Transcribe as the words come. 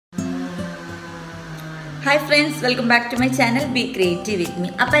Hi friends, welcome back to my channel Be Creative with me.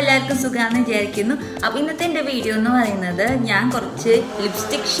 അപ്പോൾ എല്ലാവർക്കും സുഖാണെന്ന് വിചാരിക്കുന്നു. അപ്പോൾ ഇന്നത്തെ എൻ്റെ വീഡിയോ എന്ന് പറയുന്നത് ഞാൻ കുറച്ച്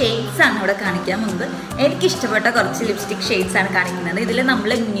ലിപ്സ്റ്റിക് ഷെയ്ഡ്സ് ആണ് ഇവിടെ കാണിക്കാൻ പോകുന്നത്. എനിക്ക് ഇഷ്ടപ്പെട്ട കുറച്ച് ലിപ്സ്റ്റിക് ഷെയ്ഡ്സ് ആണ് കാണിക്കുന്നത്. ഇതിൽ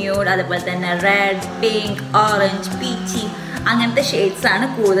നമ്മൾ ന്യൂഡ്, അതുപോലെ തന്നെ റെഡ്, പിങ്ക്, ഓറഞ്ച്, പീച്ചി അങ്ങനത്തെ ഷെയ്ഡ്സ് ആണ്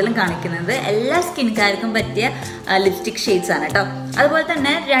കൂടുതലും കാണിക്കുന്നത്. എല്ലാ സ്കിൻകാർക്കും പറ്റിയ ലിപ്സ്റ്റിക് ഷെയ്ഡ്സ് ആണ് കേട്ടോ. അതുപോലെ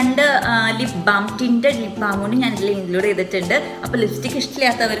തന്നെ രണ്ട് lip balm, tinted lip balm കൊണ്ട് ഞാൻ ഇതിൽ ഇൻക്ലൂഡ് ചെയ്തിട്ടുണ്ട്. അപ്പോൾ ലിപ്സ്റ്റിക്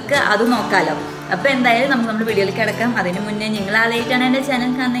ഇഷ്ടമില്ലാത്തവർക്ക് അത് നോക്കാമല്ലോ. അപ്പോൾ എന്തായാലും നമുക്ക് നമ്മുടെ വീഡിയോയിലേക്ക് കിടക്കാം. അതിന് മുന്നേ നിങ്ങൾ ആദ്യമായിട്ടാണ് എൻ്റെ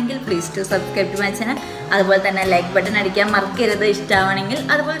ചാനൽ കാണുന്നതെങ്കിൽ please to subscribe to my channel. അതുപോലെ തന്നെ ലൈക്ക് ബട്ടൺ അടിക്കാൻ മറക്കരുത് ഇഷ്ടമാണെങ്കിൽ.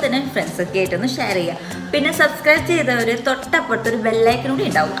 അതുപോലെ തന്നെ ഫ്രണ്ട്സൊക്കെ ആയിട്ടൊന്ന് ഷെയർ ചെയ്യുക. പിന്നെ സബ്സ്ക്രൈബ് ചെയ്തവർ തൊട്ടപ്പുറത്തൊരു ബെല്ലൈക്കൺ കൂടി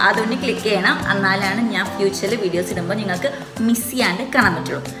ഉണ്ടാവും, അതുകൊണ്ട് ക്ലിക്ക് ചെയ്യണം. എന്നാലാണ് ഞാൻ ഫ്യൂച്ചറിൽ വീഡിയോസ് ഇടുമ്പോൾ നിങ്ങൾക്ക് മിസ് ചെയ്യാണ്ട് കാണാൻ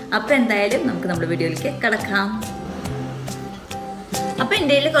പറ്റുള്ളൂ. അപ്പോൾ എന്തായാലും നമുക്ക് നമ്മുടെ വീഡിയോയിലേക്ക് കിടക്കാം. അപ്പോൾ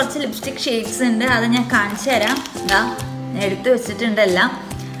എൻ്റെ കയ്യിൽ കുറച്ച് ലിപ്സ്റ്റിക് ഷെയ്ഡ്സ് ഉണ്ട്, അത് ഞാൻ കാണിച്ചു തരാം. ഞാൻ എടുത്ത് വെച്ചിട്ടുണ്ടെല്ലാം.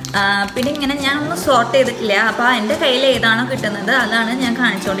 പിന്നെ ഇങ്ങനെ ഞാനൊന്നും സോർട്ട് ചെയ്തിട്ടില്ല. അപ്പോൾ എൻ്റെ കയ്യിൽ ഏതാണോ കിട്ടുന്നത് അതാണ് ഞാൻ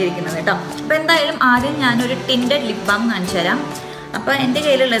കാണിച്ചുകൊണ്ടിരിക്കുന്നത് കേട്ടോ. അപ്പോൾ എന്തായാലും ആദ്യം ഞാനൊരു ടിൻറ്റഡ് ലിപ് ബാം കാണിച്ചു തരാം. അപ്പോൾ എൻ്റെ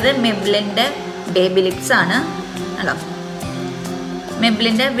കയ്യിലുള്ളത് മെബ്ലിൻ്റെ ബേബി ലിപ്സ് ആണ് കേട്ടോ.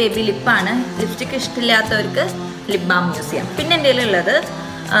 മെബ്ലിൻ്റെ baby ലിപ്പാണ്. Lipstick ഇഷ്ടമില്ലാത്തവർക്ക് lip balm use ചെയ്യാം. പിന്നെ എൻ്റെ കയ്യിലുള്ളത്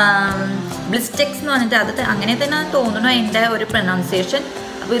ബ്ലിസ്റ്റെക്സ് എന്ന് പറഞ്ഞിട്ട്, അത് അങ്ങനെ തന്നെ തോന്നുന്നു അതിൻ്റെ ഒരു പ്രൊനൗൺസിയേഷൻ.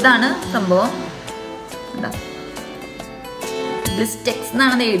 അപ്പോൾ ഇതാണ് സംഭവം കേട്ടോ. ബ്ലിസ്റ്റെക്സ്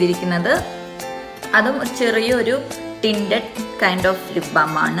എന്നാണ് എഴുതിയിരിക്കുന്നത്. അതും ചെറിയൊരു tinted kind of lip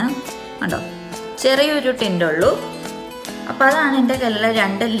balm ആണ് കേട്ടോ. ചെറിയൊരു ടിൻറ്റുള്ളൂ. അപ്പോൾ അതാണ് എൻ്റെ കയ്യിലുള്ള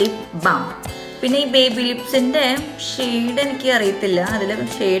രണ്ട് ലിപ് ബാം. പിന്നെ ഈ ബേബി ലിപ്സിൻ്റെ ഷെയ്ഡ് എനിക്ക് അറിയത്തില്ല, അതിൽ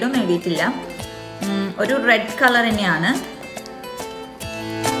ഷെയ്ഡൊന്നും എഴുതിയിട്ടില്ല. ഒരു റെഡ് കളർ തന്നെയാണ്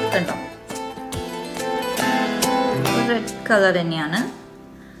കണ്ടോ, റെഡ് കളർ തന്നെയാണ്.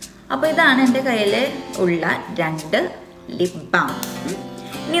 അപ്പോൾ ഇതാണ് എൻ്റെ കയ്യിൽ ഉള്ള രണ്ട് ലിപ് ബാം.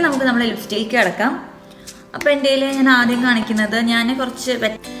 ഇനി നമുക്ക് നമ്മുടെ ലിപ്സ്റ്റിക്ക് കിടക്കാം. അപ്പോൾ എൻ്റെ കയ്യിൽ ഞാൻ ആദ്യം കാണിക്കുന്നത് ഇനി എൻ്റെ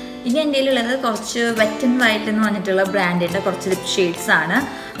കയ്യിലുള്ളത് കുറച്ച് വെറ്റ് ആൻഡ് വൈൽഡ് എന്ന് പറഞ്ഞിട്ടുള്ള ബ്രാൻഡിൻ്റെ കുറച്ച് ലിപ് ഷെയ്ഡ്സ് ആണ്.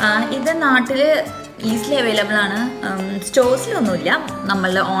 ഇത് നാട്ടിൽ ഈസിലി അവൈലബിൾ ആണ്, സ്റ്റോഴ്സിലൊന്നുമില്ല.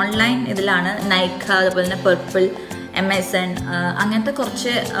 നമ്മളുടെ ഓൺലൈൻ ഇതിലാണ്. നൈക്ക, അതുപോലെ തന്നെ പർപ്പിൾ, Amazon അങ്ങനത്തെ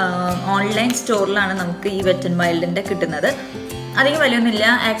കുറച്ച് ഓൺലൈൻ സ്റ്റോറിലാണ് നമുക്ക് ഈ വെറ്റ് ആൻഡ് വൈൽഡിൻ്റെ കിട്ടുന്നത്. അധികം വിലയൊന്നുമില്ല.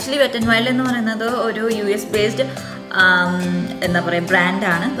 ആക്ച്വലി വെറ്റ് ആൻഡ് വൈൽഡ് എന്ന് പറയുന്നത് ഒരു US ബേസ്ഡ് എന്താ പറയുക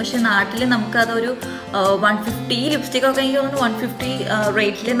ബ്രാൻഡാണ്. പക്ഷെ നാട്ടിൽ നമുക്കതൊരു 150 ലിപ്സ്റ്റിക്കൊക്കെ എനിക്ക് തോന്നുന്നു 150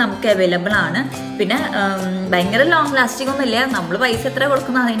 റേറ്റിൽ നമുക്ക് അവൈലബിൾ ആണ്. പിന്നെ ഭയങ്കര ലോങ് ലാസ്റ്റിംഗ് ഒന്നും ഇല്ല. നമ്മൾ പൈസ എത്ര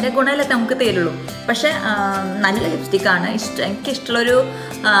കൊടുക്കുന്നു അതിൻ്റെ ഗുണമല്ലേ നമുക്ക് തരുള്ളൂ. പക്ഷെ നല്ല ലിപ്സ്റ്റിക്കാണ്. എനിക്കിഷ്ടമുള്ളൊരു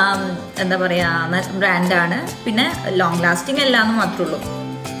എന്താ പറയുക ബ്രാൻഡാണ്. പിന്നെ ലോങ് ലാസ്റ്റിംഗ് അല്ല എന്ന് മാത്രമേ ഉള്ളൂ.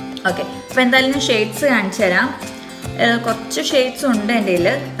 ഓക്കെ, അപ്പോൾ എന്തായാലും ഞാൻ ഷെയ്ഡ്സ് കാണിച്ചു തരാം. കുറച്ച് ഷെയ്ഡ്സ് ഉണ്ട് എൻ്റെ കയ്യിൽ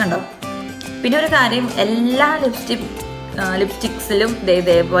കണ്ടോ. പിന്നെ ഒരു കാര്യം, എല്ലാ ലിപ്സ്റ്റിക്സിലും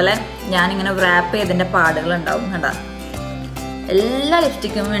ഇതേപോലെ ഞാനിങ്ങനെ റാപ്പ് ചെയ്തതിൻ്റെ പാടുകളുണ്ടാവും കണ്ടോ. എല്ലാ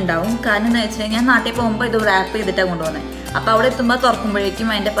ലിപ്സ്റ്റിക്കും ഉണ്ടാവും. കാരണം എന്താ വെച്ചാൽ ഞാൻ നാട്ടിൽ പോകുമ്പോൾ ഇത് റാപ്പ് ചെയ്തിട്ടാണ് കൊണ്ടുപോകുന്നത്. അപ്പോൾ അവിടെ എത്തുമ്പോൾ തുറക്കുമ്പോഴേക്കും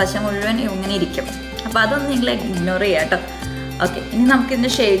അതിൻ്റെ പശ മുഴുവൻ ഇങ്ങനെ ഇരിക്കും. അപ്പോൾ അതൊന്നും നിങ്ങൾ ഇഗ്നോർ ചെയ്യുക കേട്ടോ. ഓക്കെ, ഇനി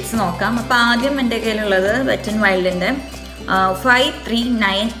നമുക്കിതിൻ്റെ ഷെയ്ഡ്സ് നോക്കാം. അപ്പോൾ ആദ്യം എൻ്റെ കയ്യിലുള്ളത് വെറ്റ് ആൻഡ് വൈൽഡിൻ്റെ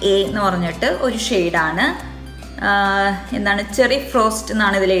 539A എന്ന് പറഞ്ഞിട്ട് ഒരു ഷെയ്ഡാണ്. എന്താണ്, ചെറി ഫ്രോസ്റ്റ്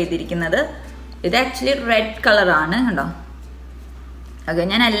എന്നാണ് ഇതിൽ എഴുതിയിരിക്കുന്നത്. ഇത് ആക്ച്വലി റെഡ് കളറാണ് കേട്ടോ. ഓക്കെ,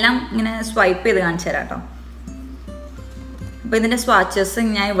 ഞാൻ എല്ലാം ഇങ്ങനെ സ്വൈപ്പ് ചെയ്ത് കാണിച്ചു തരാം കേട്ടോ. അപ്പോൾ ഇതിൻ്റെ സ്വാച്ചസ്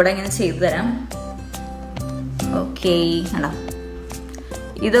ഞാൻ ഇവിടെ ഇങ്ങനെ ചെയ്തു തരാം. ഓക്കെ കേട്ടോ,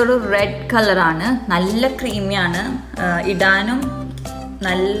 ഇതൊരു റെഡ് കളറാണ്. നല്ല ക്രീമിയാണ്, ഇടാനും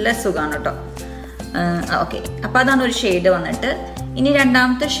നല്ല സുഖമാണ് കേട്ടോ. ഓക്കെ, അപ്പോൾ അതാണ് ഒരു ഷെയ്ഡ് വന്നിട്ട്. ഇനി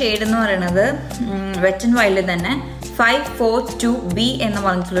രണ്ടാമത്തെ ഷെയ്ഡ് എന്ന് പറയുന്നത് വെറ്റ് ആൻഡ് വൈൽഡിൽ തന്നെ 542B എന്ന്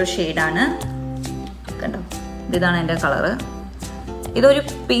പറഞ്ഞിട്ടുള്ളൊരു ഷെയ്ഡാണ് കണ്ടോ. ഇതാണ് എൻ്റെ കളറ്. ഇതൊരു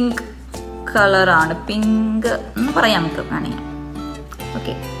പിങ്ക് കളറാണ്, പിങ്ക് എന്ന് പറയാം നമുക്ക് വേണമെങ്കിൽ.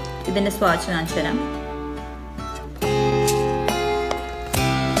 ഓക്കെ, ഇതിൻ്റെ സ്വാച്ച് കാണിച്ചു തരാം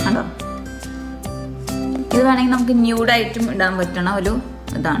കണ്ടോ. ഇത് വേണമെങ്കിൽ നമുക്ക് ന്യൂഡായിട്ടും ഇടാൻ പറ്റണ ഒരു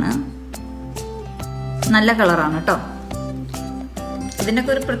ഇതാണ്. നല്ല കളറാണ് കേട്ടോ.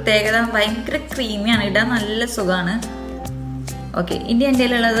 ഇതിൻ്റെയൊക്കെ ഒരു പ്രത്യേകത ഭയങ്കര ക്രീമിയാണ്, ഇടാൻ നല്ല സുഖമാണ്. ഓക്കെ, ഇനി എൻ്റെ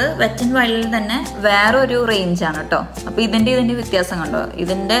കയ്യിലുള്ളത് വെറ്റ് ആൻഡ് വൈൽഡിൽ തന്നെ വേറൊരു റേഞ്ചാണ് കേട്ടോ. അപ്പോൾ ഇതിൻ്റെ വ്യത്യാസം കണ്ടോ.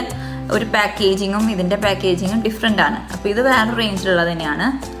 ഇതിൻ്റെ ഒരു പാക്കേജിങ്ങും ഇതിൻ്റെ പാക്കേജിങ്ങും ഡിഫറെൻ്റ് ആണ്. അപ്പോൾ ഇത് വേറൊരു റേഞ്ചിലുള്ളത് തന്നെയാണ്.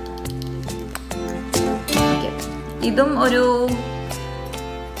 ഓക്കെ, ഇതും ഒരു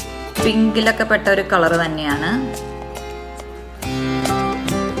പിങ്കിലൊക്കെ പെട്ട ഒരു കളർ തന്നെയാണ്.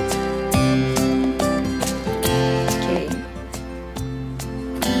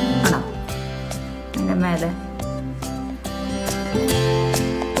 മേലെ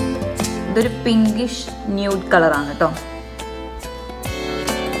ഇതൊരു പിങ്കിഷ് ന്യൂഡ് കളറാണ് കേട്ടോ.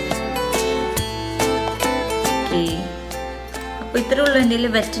 അപ്പോൾ ഇത്രയുള്ള എൻ്റെ കയ്യിൽ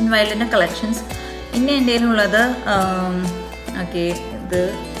വെറ്റ് ആൻഡ് വൈൽഡിൻ്റെ കളക്ഷൻസ്. ഇനി എൻ്റെ കയ്യിലുള്ളത് ഓക്കെ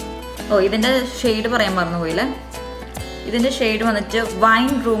ഇതിൻ്റെ ഷെയ്ഡ് പറയാൻ മറന്നു പോയില്ലേ. ഇതിൻ്റെ ഷെയ്ഡ് വന്നിട്ട്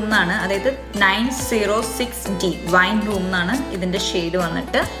വൈൻ റൂം എന്നാണ്, അതായത് 906D വൈൻ റൂം എന്നാണ് ഇതിൻ്റെ ഷെയ്ഡ്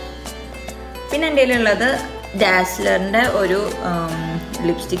വന്നിട്ട്. പിന്നെ എൻ്റെ കയ്യിലുള്ളത് ഡാസ്ലറിൻ്റെ ഒരു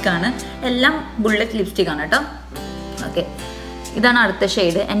ലിപ്സ്റ്റിക്കാണ്. എല്ലാം ബുള്ളറ്റ് ലിപ്സ്റ്റിക്കാണ് കേട്ടോ. ഓക്കെ, ഇതാണ് അടുത്ത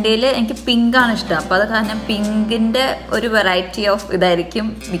ഷെയ്ഡ്. എൻ്റെ കയ്യിൽ എനിക്ക് പിങ്കാണ് ഇഷ്ടം, അപ്പോൾ അത് കാരണം പിങ്കിൻ്റെ ഒരു വെറൈറ്റി ഓഫ് ഇതായിരിക്കും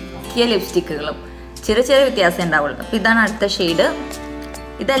മിക്ക ലിപ്സ്റ്റിക്കുകളും. ചെറിയ ചെറിയ വ്യത്യാസം ഉണ്ടാവുള്ളൂ. അപ്പോൾ ഇതാണ് അടുത്ത ഷെയ്ഡ്.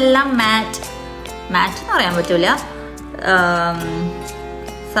 ഇതെല്ലാം മാറ്റ് എന്ന് പറയാൻ പറ്റില്ല,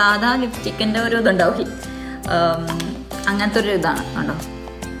 സാധാ ലിപ്സ്റ്റിക്കിൻ്റെ ഒരു ഇതുണ്ടാവില്ല, അങ്ങനത്തെ ഒരു ഇതാണ് കണ്ടോ.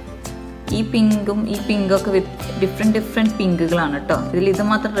 ഈ പിങ്കൊക്കെ ഡിഫറെൻറ്റ് പിങ്കുകളാണ് കേട്ടോ. ഇത്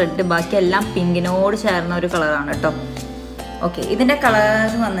മാത്രം റെഡ്, ബാക്കി എല്ലാം പിങ്കിനോട് ചേർന്ന ഒരു കളറാണ് കേട്ടോ. ഓക്കെ, ഇതിൻ്റെ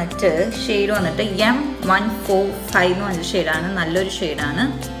കളർ വന്നിട്ട് ഷെയ്ഡ് വന്നിട്ട് M145 എന്ന് പറഞ്ഞ ഷെയ്ഡാണ്, നല്ലൊരു ഷെയ്ഡാണ്.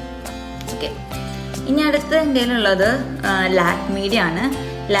 ഓക്കെ, ഇനി അടുത്ത് എൻ്റെ കയ്യിലുള്ളത് ലാക്മീയുടെ ആണ്.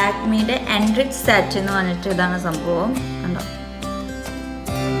 ലാക്മീയുടെ എൻറിച്ച് സാറ്റിൻ എന്ന് പറഞ്ഞിട്ട് ഇതാണ് സംഭവം കണ്ടോ.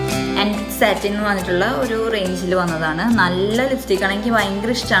 എൻറിച്ച് സാറ്റിൻ എന്ന് പറഞ്ഞിട്ടുള്ള ഒരു റേഞ്ചിൽ വന്നതാണ്. നല്ല ലിപ്സ്റ്റിക്കാണ്, എനിക്ക്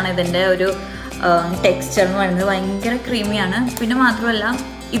ഭയങ്കര ഇഷ്ടമാണ്. ഇതിൻ്റെ ഒരു ടെക്സ്ചർ എന്ന് പറയുന്നത് ഭയങ്കര ക്രീമിയാണ്. പിന്നെ മാത്രമല്ല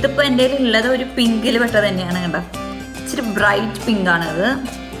ഇതിപ്പോൾ എൻ്റെ കയ്യിൽ ഉള്ളത് ഒരു പിങ്കിൽ പെട്ടത് തന്നെയാണ് കണ്ടോ. ഇച്ചിരി ബ്രൈറ്റ് പിങ്കാണിത്.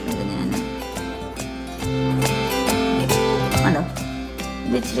 ഞാൻ കണ്ടോ,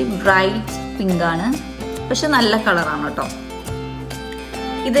 ഇത് ഇച്ചിരി ബ്രൈറ്റ് പിങ്കാണ്, പക്ഷെ നല്ല കളറാണ് കേട്ടോ.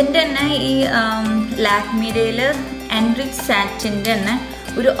 ഇതിൻ്റെ തന്നെ ഈ ലാക്മീഡയിൽ എൻറിച്ച് സാറ്റിൻ്റെ തന്നെ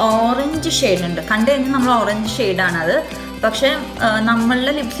ഒരു ഓറഞ്ച് ഷെയ്ഡ് ഉണ്ട്. കണ്ടു കഴിഞ്ഞാൽ നമ്മൾ ഓറഞ്ച് ഷെയ്ഡാണത്, പക്ഷെ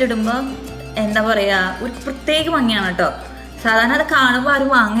നമ്മളുടെ ലിപ്സിലിടുമ്പോൾ എന്താ പറയുക, ഒരു പ്രത്യേക ഭംഗിയാണ് കേട്ടോ. സാധാരണ അത് കാണുമ്പോൾ ആരും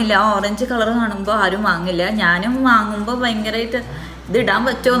വാങ്ങില്ല, ഓറഞ്ച് കളർ കാണുമ്പോൾ ആരും വാങ്ങില്ല. ഞാനും വാങ്ങുമ്പോൾ ഭയങ്കരമായിട്ട് ഇത് ഇടാൻ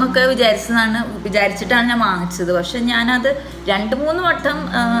പറ്റുമോ എന്നൊക്കെ വിചാരിച്ചിട്ടാണ് ഞാൻ വാങ്ങിച്ചത്. പക്ഷെ ഞാനത് 2-3 വട്ടം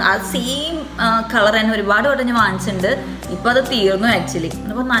ആ സെയിം കളർ തന്നെ ഒരുപാട് വട്ടം ഞാൻ വാങ്ങിച്ചിട്ടുണ്ട്. ഇപ്പോൾ അത് തീർന്നു ആക്ച്വലി.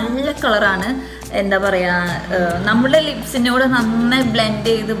 അപ്പോൾ നല്ല കളറാണ്, എന്താ പറയുക, നമ്മുടെ ലിപ്സിനോട് നന്നായി ബ്ലെൻഡ്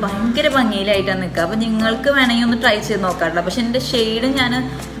ചെയ്ത് ഭയങ്കര ഭംഗിയിലായിട്ടാണ് നിൽക്കുക. അപ്പോൾ നിങ്ങൾക്ക് വേണമെങ്കിൽ ഒന്ന് ട്രൈ ചെയ്ത് നോക്കാറില്ല. പക്ഷെ എൻ്റെ ഷെയ്ഡ് ഞാൻ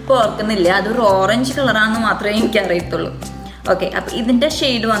ഇപ്പോൾ ഓർക്കുന്നില്ല, അതൊരു ഓറഞ്ച് കളറാണെന്ന് മാത്രമേ എനിക്ക് അറിയത്തുള്ളൂ. ഓക്കെ, അപ്പോൾ ഇതിൻ്റെ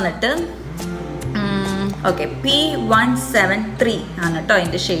ഷെയ്ഡ് വന്നിട്ട് ഓക്കെ P173 ആണ് കേട്ടോ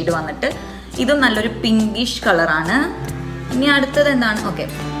ഇതിൻ്റെ ഷെയ്ഡ് വന്നിട്ട്. ഇതും നല്ലൊരു പിങ്കിഷ് കളറാണ്. ഇനി അടുത്തത് എന്താണ്, ഓക്കെ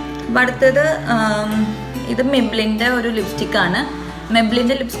അപ്പോൾ അടുത്തത് ഇത് മെബ്ലിൻ്റെ ഒരു ലിപ്സ്റ്റിക്കാണ്.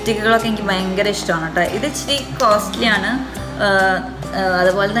 മെബ്ലിൻ്റെ ലിപ്സ്റ്റിക്കുകളൊക്കെ എനിക്ക് ഭയങ്കര ഇഷ്ടമാണ് കേട്ടോ. ഇത് ഇച്ചിരി കോസ്റ്റ്ലി ആണ്,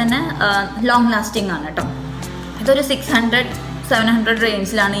 അതുപോലെ തന്നെ ലോങ് ലാസ്റ്റിംഗ് ആണ് കേട്ടോ. ഇതൊരു 600-700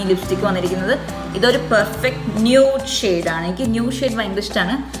 റേഞ്ചിലാണ് ഈ ലിപ്സ്റ്റിക്ക് വന്നിരിക്കുന്നത്. ഇതൊരു പെർഫെക്റ്റ് ന്യൂഡ് ഷെയ്ഡാണ്. എനിക്ക് ന്യൂഡ് ഷെയ്ഡ് ഭയങ്കര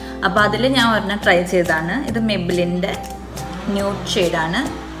ഇഷ്ടമാണ്, അപ്പോൾ അതിൽ ഞാൻ ഒരെണ്ണം ട്രൈ ചെയ്തതാണ്. ഇത് മെബ്ലിൻ്റെ ന്യൂഡ് ഷെയ്ഡാണ്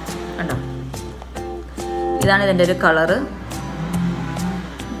കണ്ടോ. ഇതാണ് ഇതിൻ്റെ ഒരു കളറ്.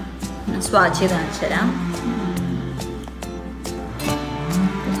 സ്വാച്ച് ചെയ്ത് കാണിച്ചു തരാം.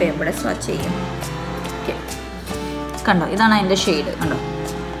 ഇപ്പം എവിടെ സ്വാച്ച് ചെയ്യും. ഓക്കെ, കണ്ടോ, ഇതാണ് അതിൻ്റെ ഷെയ്ഡ് കണ്ടോ.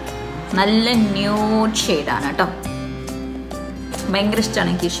 നല്ല ന്യൂഡ് ഷെയ്ഡാണ് കേട്ടോ. ഭയങ്കര ഇഷ്ടമാണ്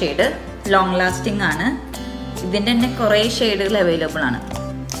എനിക്ക് ഈ ഷെയ്ഡ്. ലോങ് ലാസ്റ്റിംഗ് ആണ്. ഇതിൻ്റെ തന്നെ കുറേ ഷെയ്ഡുകൾ അവൈലബിൾ ആണ്.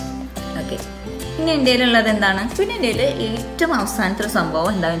 ഓക്കെ, പിന്നെ എൻ്റെ കയ്യിലുള്ളത് എന്താണ്, പിന്നെ എൻ്റെ കയ്യിൽ ഏറ്റവും അവസാനത്തെ ഒരു സംഭവം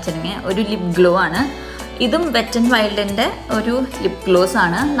എന്താണെന്ന് വെച്ചിട്ടുണ്ടെങ്കിൽ ഒരു ലിപ് ഗ്ലോ ആണ്. ഇതും വെറ്റ് ആൻഡ് വൈൽഡിൻ്റെ ഒരു ലിപ് ഗ്ലോസ്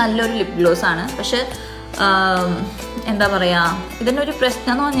ആണ്, നല്ലൊരു ലിപ് ഗ്ലോസ് ആണ്. പക്ഷെ എന്താ പറയുക, ഇതിൻ്റെ ഒരു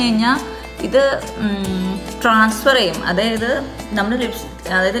പ്രശ്നം എന്ന് പറഞ്ഞു കഴിഞ്ഞാൽ ഇത് ട്രാൻസ്ഫർ ചെയ്യും. അതായത് നമ്മൾ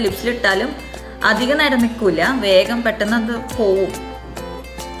ലിപ്സിലിട്ടാലും അധികം നേരം നിൽക്കില്ല, വേഗം പെട്ടെന്ന് അത് പോവും.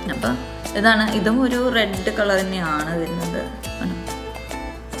 അപ്പം ഇതും ഒരു റെഡ് കളർ തന്നെയാണ് വരുന്നത്.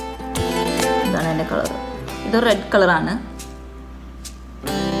 ഇതാണ് എൻ്റെ കളർ, ഇത് റെഡ് കളറാണ്.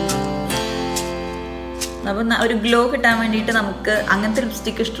 അപ്പം ഒരു ഗ്ലോ കിട്ടാൻ വേണ്ടിയിട്ട് നമുക്ക് അങ്ങനത്തെ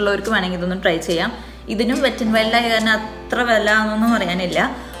ലിപ്സ്റ്റിക്ക് ഇഷ്ടമുള്ളവർക്ക് വേണമെങ്കിൽ ഇതൊന്നും ട്രൈ ചെയ്യാം. ഇതിനും വെറ്റ് ആൻഡ് വൈൽഡ് ആയ കാരണം അത്ര വില എന്നൊന്നും പറയാനില്ല,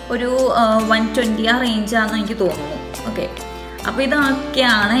 ഒരു 120 ആ റേഞ്ചാണെന്ന് എനിക്ക് തോന്നുന്നു. ഓക്കെ, അപ്പോൾ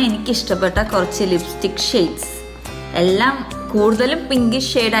ഇതൊക്കെയാണ് എനിക്കിഷ്ടപ്പെട്ട കുറച്ച് ലിപ്സ്റ്റിക് ഷെയ്ഡ്സ്. എല്ലാം കൂടുതലും പിങ്കിഷ്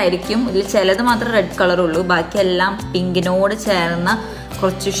ഷെയ്ഡായിരിക്കും. ഇതിൽ ചിലത് മാത്രമേ റെഡ് കളറുള്ളൂ, ബാക്കിയെല്ലാം പിങ്കിനോട് ചേർന്ന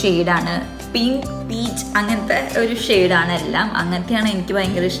കുറച്ച് ഷെയ്ഡാണ്. പിങ്ക്, പീച്ച് അങ്ങനത്തെ ഒരു ഷെയ്ഡാണ് എല്ലാം. അങ്ങനത്തെയാണ് എനിക്ക്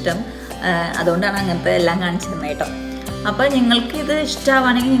ഭയങ്കര ഇഷ്ടം, അതുകൊണ്ടാണ് അങ്ങനത്തെ എല്ലാം കാണിച്ചിരുന്നത് കേട്ടോ. അപ്പോൾ നിങ്ങൾക്ക് ഇത്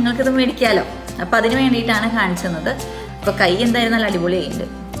ഇഷ്ടമാണെങ്കിൽ നിങ്ങൾക്കിത് മേടിക്കാമല്ലോ. അപ്പോൾ അതിന് വേണ്ടിയിട്ടാണ് കാണിച്ചിരുന്നത്. അപ്പോൾ കൈ എന്തായാലും നല്ല അടിപൊളിയായിട്ടുണ്ട്.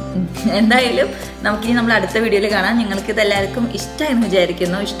 എന്തായാലും നമുക്കിനി നമ്മൾ അടുത്ത വീഡിയോയിൽ കാണാം. നിങ്ങൾക്കിത് എല്ലാവർക്കും ഇഷ്ടമായെന്ന്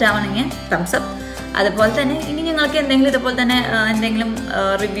വിചാരിക്കുന്നു. ഇഷ്ടമാണെങ്കിൽ തംസ് അപ്പ്. അതുപോലെ തന്നെ ഇനി നിങ്ങൾക്ക് എന്തെങ്കിലും ഇതുപോലെ തന്നെ എന്തെങ്കിലും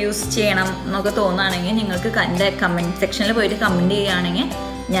റിവ്യൂസ് ചെയ്യണം എന്നൊക്കെ തോന്നുകയാണെങ്കിൽ നിങ്ങൾക്ക് എൻ്റെ കമൻറ്റ് സെക്ഷനിൽ പോയിട്ട് കമൻറ്റ് ചെയ്യുകയാണെങ്കിൽ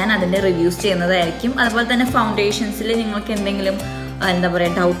ഞാൻ അതിൻ്റെ റിവ്യൂസ് ചെയ്യുന്നതായിരിക്കും. അതുപോലെ തന്നെ ഫൗണ്ടേഷൻസിൽ നിങ്ങൾക്ക് എന്തെങ്കിലും എന്താ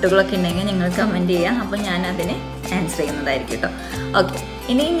പറയുക ഡൗട്ടുകളൊക്കെ ഉണ്ടെങ്കിൽ നിങ്ങൾ കമൻറ്റ് ചെയ്യുക. അപ്പോൾ ഞാൻ അതിന് ആൻസർ ചെയ്യുന്നതായിരിക്കും കേട്ടോ. ഓക്കെ,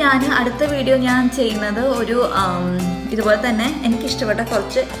 ഇനി ഞാൻ അടുത്ത വീഡിയോ ഞാൻ ചെയ്യുന്നത് ഒരു ഇതുപോലെ തന്നെ എനിക്കിഷ്ടപ്പെട്ട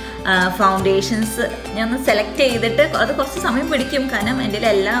കുറച്ച് ഫൗണ്ടേഷൻസ് ഞാൻ ഒന്ന് സെലക്ട് ചെയ്തിട്ട്, അത് കുറച്ച് സമയം പിടിക്കും കാരണം എൻ്റെ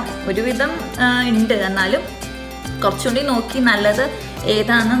എല്ലാം ഒരുവിധം ഉണ്ട്, എന്നാലും കുറച്ചുകൂടി നോക്കി നല്ലത്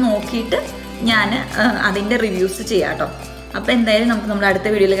ഏതാണെന്ന് നോക്കിയിട്ട് ഞാൻ അതിൻ്റെ റിവ്യൂസ് ചെയ്യാം കേട്ടോ. അപ്പോൾ എന്തായാലും നമുക്ക് നമ്മുടെ അടുത്ത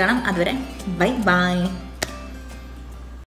വീഡിയോയിൽ കാണാം. അതുവരെ ബൈ ബൈ.